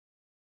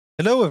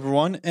Hello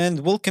everyone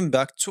and welcome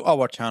back to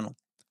our channel.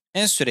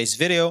 In today's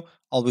video,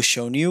 I'll be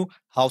showing you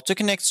how to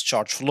connect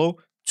Chargeflow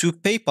to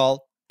PayPal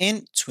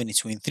in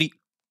 2023.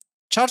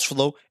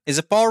 Chargeflow is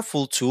a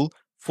powerful tool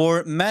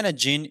for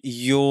managing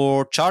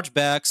your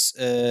chargebacks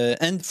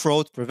and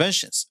fraud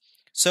preventions.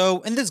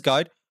 So in this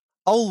guide,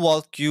 I'll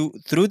walk you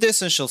through the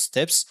essential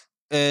steps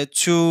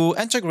to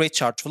integrate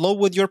Chargeflow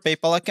with your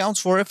PayPal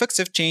accounts for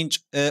effective change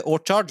or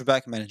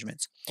chargeback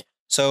management.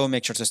 So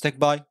make sure to stick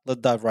by.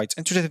 Let's dive right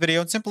into the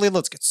video and simply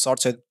let's get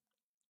started.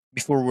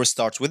 Before we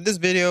start with this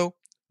video,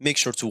 make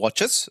sure to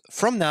watch it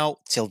from now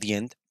till the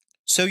end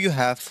so you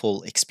have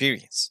full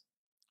experience.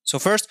 So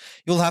first,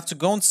 you'll have to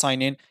go and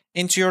sign in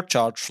into your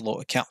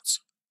Chargeflow account.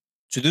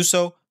 To do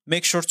so,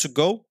 make sure to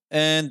go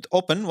and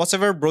open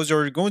whatever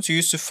browser you're going to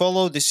use to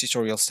follow this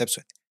tutorial steps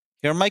with.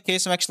 Here in my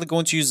case, I'm actually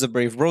going to use the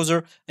Brave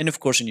browser, and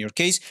of course in your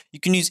case, you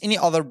can use any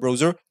other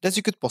browser that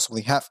you could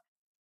possibly have.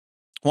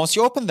 Once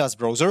you open that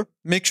browser,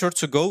 make sure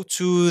to go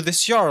to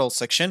this URL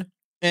section,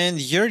 and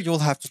here you'll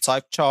have to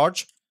type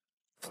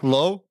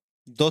chargeflow.io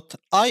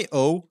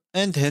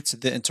and hit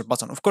the enter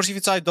button. Of course, if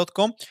you type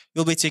 .com,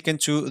 you'll be taken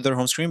to their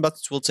home screen, but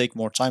it will take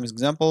more time. As an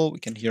example, we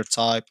can here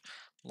type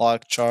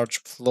like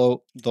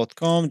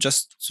chargeflow.com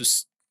just to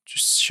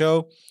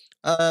show.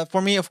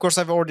 For me, of course,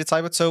 I've already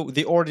typed it, so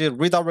they already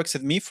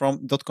redirected me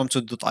from .com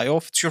to .io.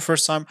 If it's your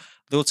first time,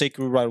 they'll take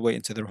you right away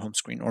into their home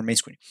screen or main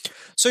screen.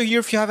 So here,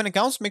 if you have an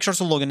account, make sure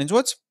to log in into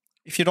it.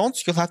 If you don't,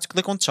 you'll have to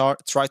click on try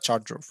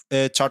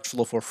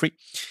Chargeflow for free.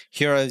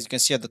 Here, as you can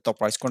see at the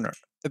top right corner.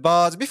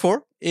 But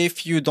before,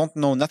 if you don't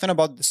know nothing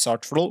about the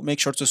Chargeflow,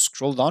 make sure to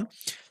scroll down.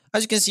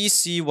 As you can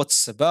see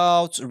what's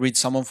about, read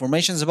some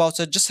information about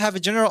it, just have a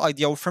general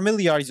idea or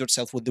familiarize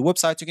yourself with the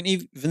website. You can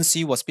even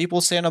see what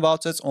people saying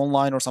about it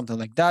online or something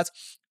like that,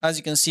 as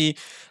you can see.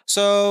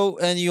 So,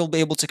 and you'll be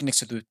able to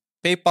connect it to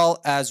PayPal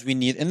as we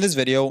need in this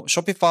video,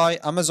 Shopify,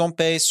 Amazon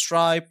Pay,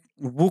 Stripe,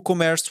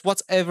 WooCommerce,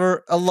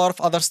 whatever, a lot of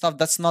other stuff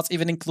that's not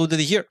even included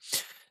here.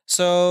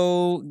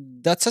 So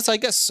that's it, I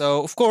guess.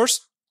 So of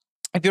course,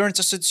 if you're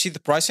interested to see the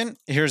pricing,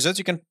 here's it.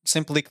 You can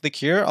simply click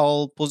here.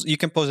 You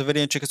can pause the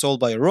video and check it all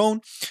by your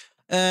own.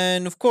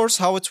 And of course,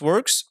 how it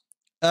works.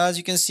 As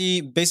you can see,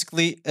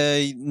 basically,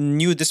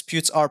 new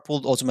disputes are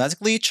pulled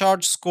automatically.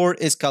 Charge score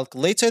is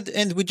calculated,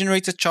 and we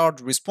generate a charge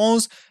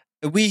response.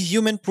 We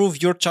human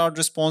prove your charge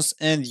response,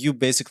 and you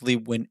basically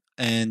win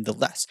and the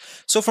less.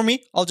 So for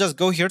me, I'll just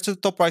go here to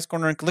the top right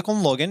corner and click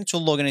on login to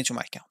log in into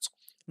my account.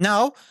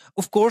 Now,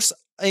 of course,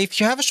 if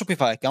you have a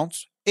Shopify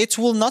account, it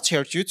will not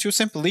hurt you to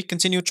simply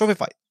continue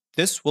Shopify.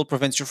 This will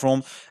prevent you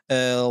from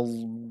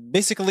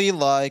basically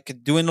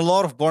like doing a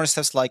lot of boring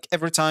steps, like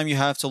every time you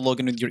have to log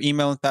in with your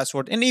email and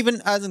password, and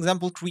even as an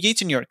example,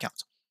 creating your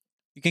account.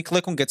 You can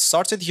click on get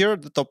started here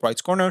at the top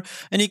right corner,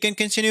 and you can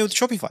continue with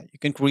Shopify. You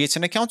can create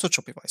an account with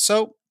Shopify.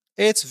 So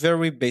it's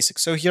very basic.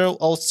 So here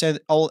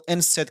I'll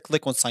instead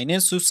click on sign in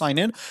to sign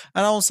in,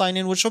 and I'll sign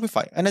in with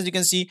Shopify. And as you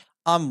can see,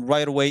 I'm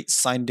right away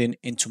signed in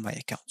into my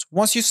account.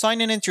 Once you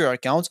sign in into your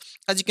account,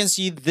 as you can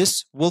see,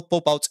 this will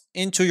pop out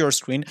into your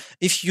screen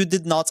if you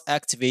did not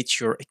activate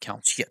your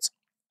account yet.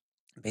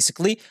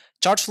 Basically,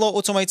 Chargeflow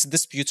automates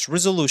disputes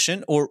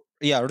resolution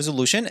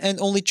and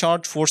only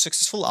charge for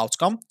successful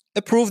outcome.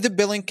 Approve the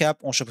billing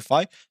cap on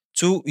Shopify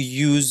to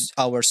use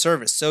our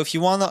service. So if you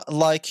wanna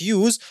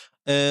use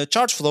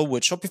Chargeflow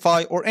with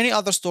Shopify or any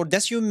other store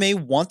that you may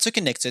want to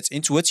connect it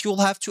into it, you'll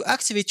have to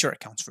activate your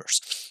account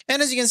first.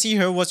 And as you can see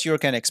here, what you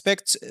can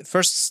expect,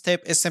 first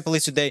step is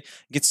simply today,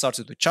 get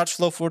started with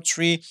Chargeflow for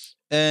 3,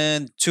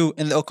 and 2,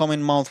 in the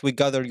upcoming month, we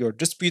gather your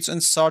disputes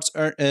and start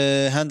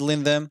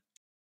handling them.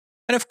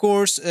 And of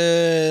course,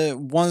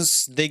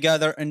 once they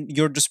gather and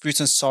your disputes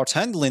and start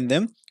handling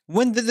them,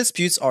 when the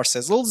disputes are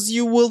settled,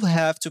 you will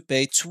have to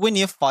pay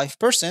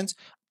 25%,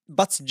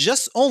 but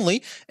just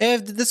only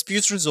if the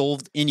dispute's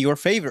resolved in your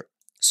favor.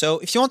 So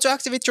if you want to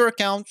activate your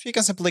account, you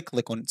can simply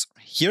click on it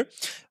here.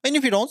 And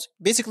if you don't,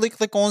 basically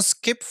click on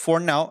skip for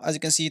now. As you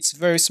can see, it's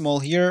very small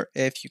here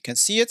if you can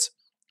see it.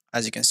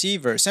 As you can see,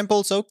 very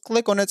simple. So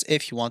click on it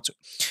if you want to.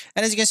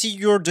 And as you can see,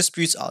 your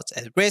disputes are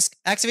at risk.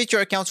 Activate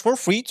your accounts for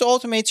free to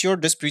automate your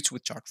disputes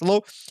with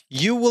Chargeflow.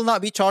 You will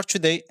not be charged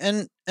today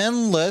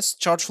unless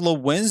Chargeflow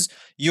wins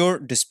your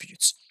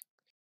disputes.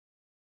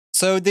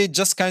 So they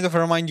just kind of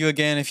remind you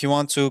again, if you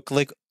want to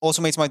click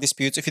automate my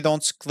disputes. If you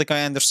don't, click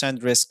I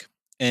understand risk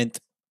and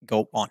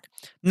go on.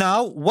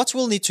 Now, what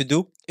we'll need to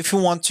do if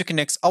we want to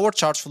connect our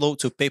Chargeflow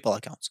to PayPal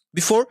account.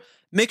 Before,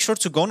 make sure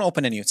to go and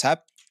open a new tab.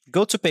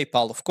 Go to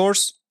PayPal, of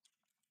course,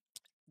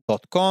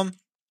 .com,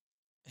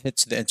 hit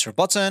the enter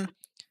button.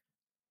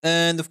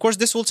 And of course,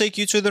 this will take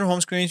you to their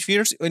home screen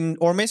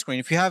or main screen.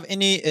 If you have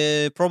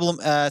any problem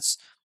at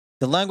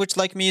the language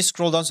like me,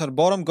 scroll down to the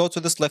bottom, go to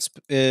this left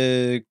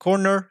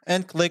corner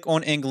and click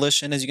on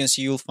English. And as you can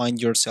see, you'll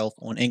find yourself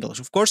on English.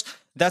 Of course,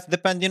 that's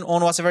depending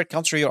on whatever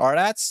country you are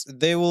at.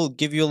 They will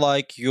give you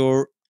like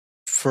your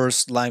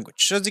first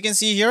language. So as you can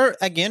see here,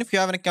 again, if you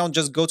have an account,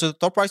 just go to the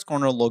top right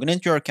corner, log in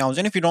into your account.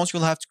 And if you don't,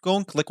 you'll have to go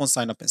and click on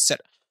sign up instead.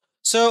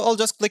 So I'll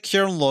just click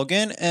here on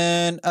login,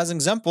 and as an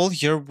example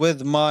here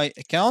with my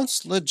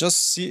accounts, let's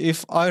just see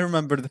if I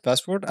remember the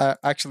password. I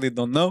actually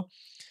don't know.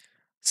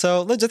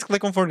 So let's just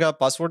click on forgot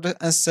password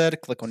instead,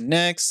 click on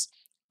next.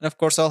 And of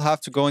course, I'll have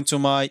to go into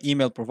my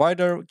email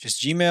provider, which is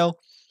Gmail,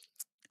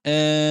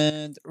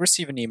 and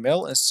receive an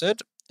email instead,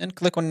 and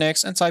click on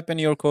next and type in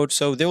your code.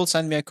 So they will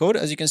send me a code,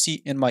 as you can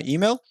see in my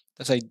email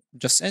that I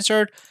just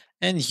entered.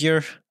 And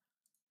here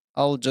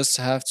I'll just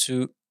have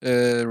to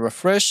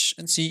refresh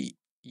and see.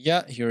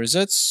 Yeah, here is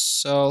it.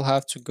 So I'll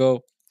have to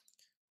go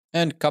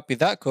and copy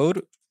that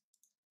code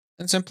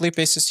and simply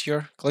paste this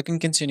here, click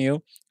and continue.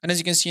 And as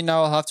you can see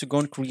now, I'll have to go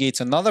and create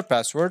another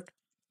password.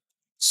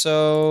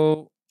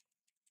 So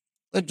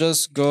let's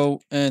just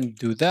go and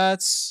do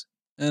that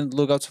and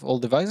log out of all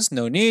devices,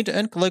 no need,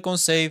 and click on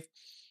save.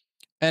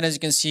 And as you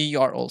can see, you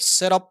are all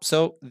set up.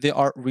 So they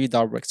are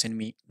redirecting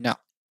me now.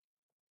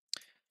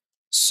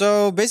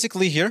 So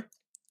basically here,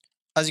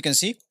 as you can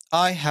see,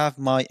 I have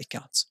my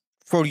account.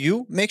 For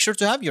you, make sure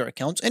to have your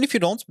account. And if you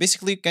don't,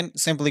 basically you can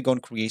simply go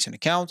and create an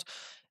account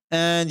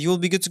and you will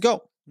be good to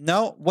go.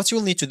 Now, what you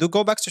will need to do,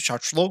 go back to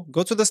Chargeflow,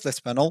 go to this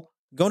list panel,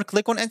 go and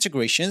click on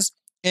integrations.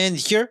 And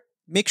here,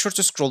 make sure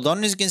to scroll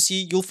down. As you can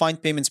see, you'll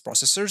find payments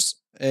processors.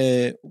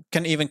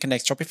 Can even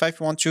connect Shopify if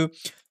you want to.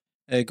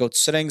 Go to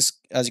settings.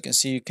 As you can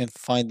see, you can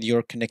find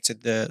your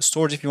connected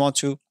storage if you want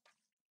to.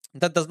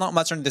 That does not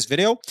matter in this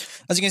video.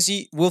 As you can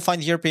see, we'll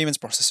find here payments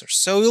processors.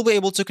 So you'll be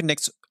able to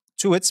connect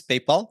to its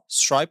PayPal,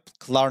 Stripe,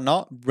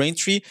 Klarna,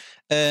 Braintree,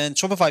 and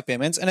Shopify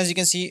payments. And as you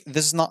can see,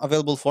 this is not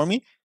available for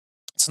me.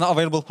 It's not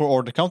available for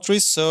all the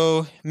countries.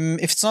 So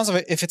if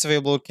it's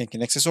available, you can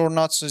connect this or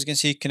not. So as you can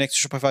see, connect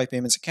to Shopify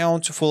payments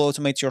account to full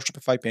automate your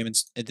Shopify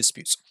payments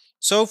disputes.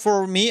 So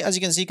for me, as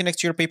you can see, connect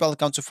to your PayPal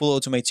account to full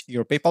automate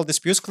your PayPal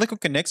disputes. Click on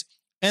connect,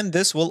 and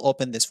this will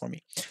open this for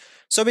me.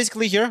 So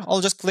basically here,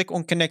 I'll just click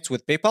on connect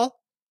with PayPal.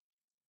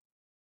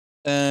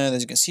 And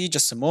as you can see,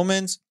 just a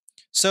moment.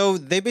 So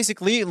they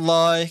basically,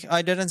 like,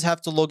 I didn't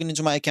have to log in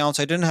into my account.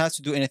 I didn't have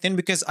to do anything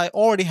because I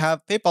already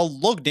have PayPal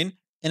logged in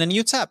a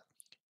new tab.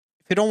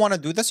 If you don't want to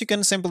do this, you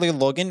can simply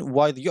log in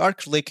while you are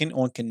clicking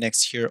on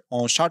connect here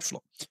on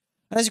Chargeflow.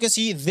 And as you can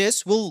see,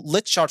 this will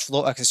let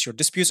Chargeflow access your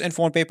disputes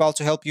info on PayPal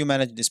to help you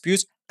manage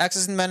disputes,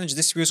 access and manage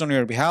disputes on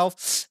your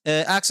behalf,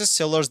 access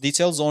sellers'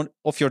 details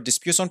of your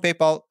disputes on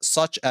PayPal,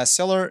 such as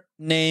seller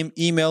name,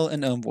 email,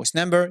 and invoice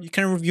number. You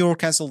can review or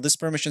cancel these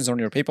permissions on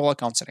your PayPal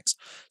account settings.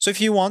 So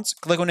if you want,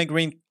 click on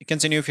agree and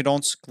continue. If you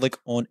don't, click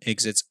on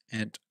exit.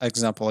 And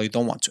example, you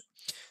don't want to.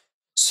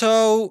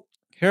 So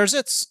here's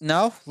it.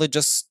 Now let's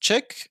just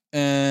check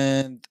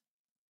and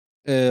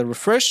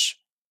refresh.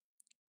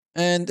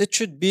 And it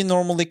should be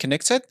normally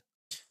connected.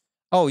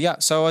 Oh yeah,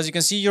 so as you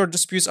can see, your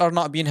disputes are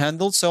not being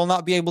handled, so I'll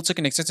not be able to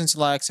connect it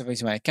until I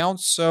activate my account.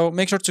 So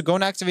make sure to go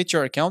and activate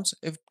your account,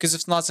 because if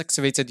it's not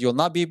activated, you'll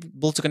not be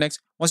able to connect.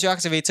 Once you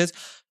activate it,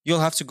 you'll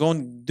have to go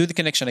and do the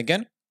connection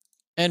again,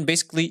 and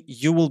basically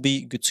you will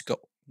be good to go.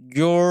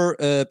 Your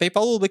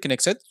PayPal will be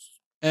connected,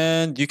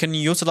 and you can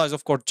utilize,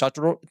 of course,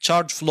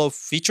 Chargeflow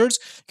features.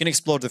 You can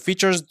explore the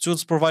features,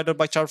 tools provided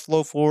by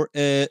Chargeflow for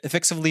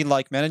effectively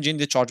like managing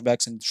the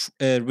chargebacks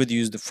and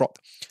reduce the fraud.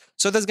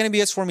 So that's going to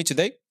be it for me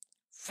today.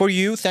 For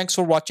you, thanks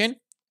for watching,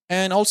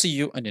 and I'll see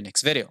you in the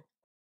next video.